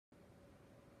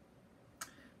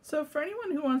So for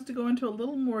anyone who wants to go into a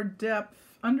little more depth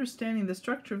understanding the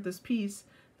structure of this piece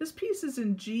is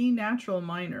in G natural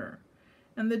minor.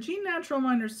 And the G natural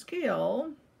minor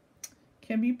scale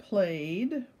can be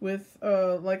played with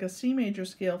like a C major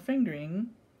scale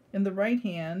fingering in the right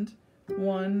hand,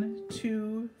 1,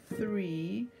 2,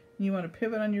 3. You want to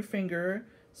pivot on your finger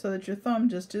so that your thumb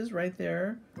just is right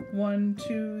there. 1,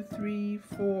 2, 3,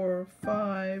 4,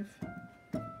 5.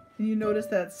 And you notice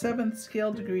that 7th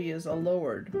scale degree is a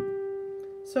lowered.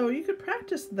 So you could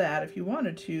practice that if you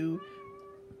wanted to.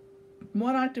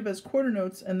 1 octave as quarter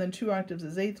notes and then 2 octaves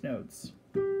as eighth notes.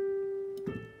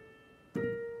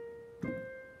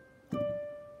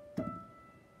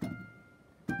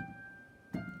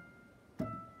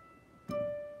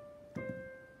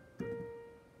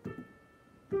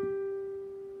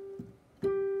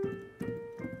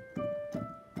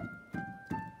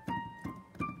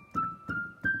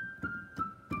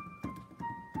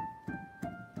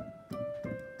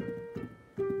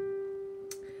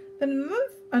 Then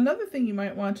another thing you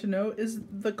might want to know is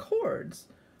the chords.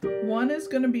 1 is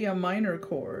going to be a minor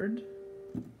chord,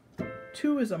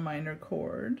 2 is a minor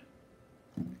chord,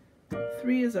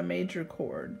 3 is a major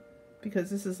chord, because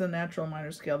this is a natural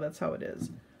minor scale, that's how it is.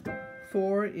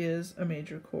 4 is a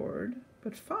major chord,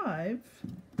 but 5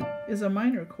 is a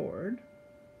minor chord,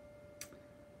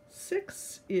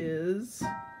 6 is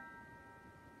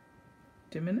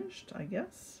diminished, I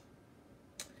guess,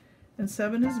 and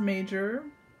 7 is major,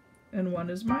 and 1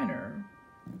 is minor.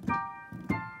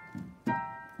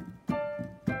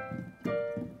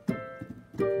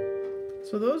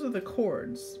 So those are the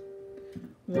chords.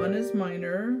 1 is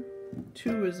minor,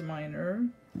 2 is minor,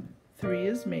 3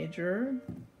 is major,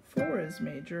 4 is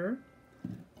major,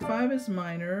 5 is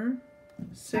minor,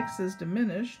 6 is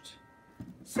diminished,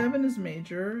 7 is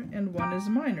major, and 1 is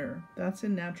minor. That's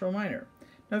in natural minor.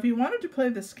 Now if you wanted to play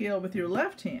the scale with your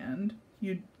left hand,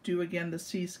 you'd do again the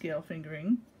C scale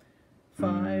fingering. 5,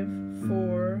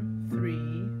 4, 3,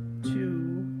 2,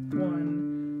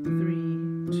 1,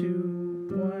 3, 2,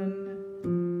 1.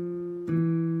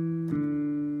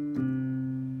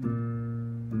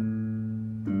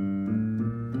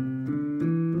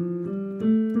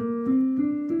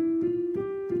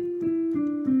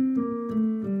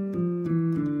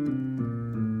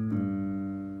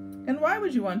 And why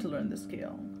would you want to learn the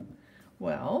scale?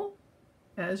 Well,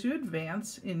 as you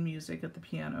advance in music at the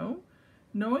piano,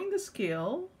 knowing the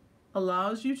scale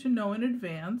allows you to know in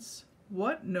advance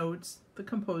what notes the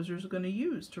composer is going to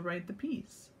use to write the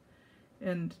piece.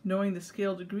 And knowing the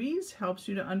scale degrees helps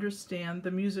you to understand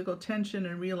the musical tension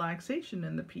and relaxation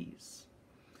in the piece.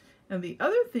 And the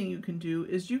other thing you can do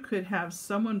is you could have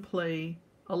someone play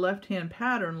a left-hand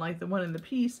pattern like the one in the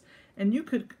piece, and you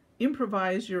could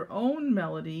improvise your own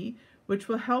melody, which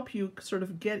will help you sort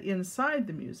of get inside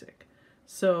the music.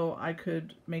 So I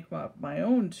could make up my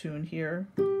own tune here.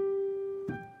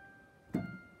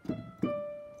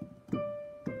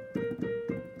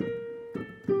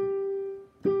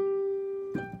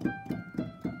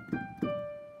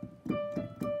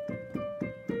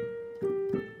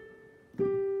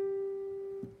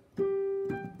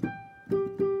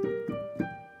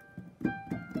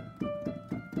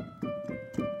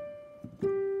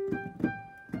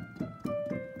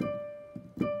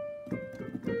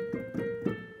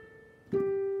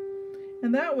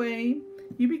 And that way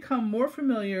you become more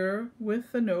familiar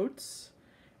with the notes,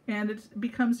 and it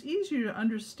becomes easier to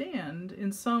understand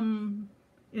in some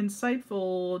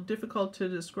insightful, difficult to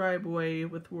describe way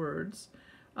with words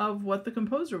of what the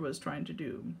composer was trying to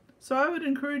do. So I would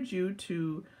encourage you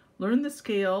to learn the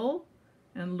scale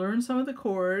and learn some of the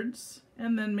chords,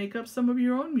 and then make up some of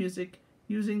your own music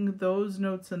using those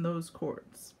notes and those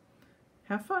chords.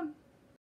 Have fun!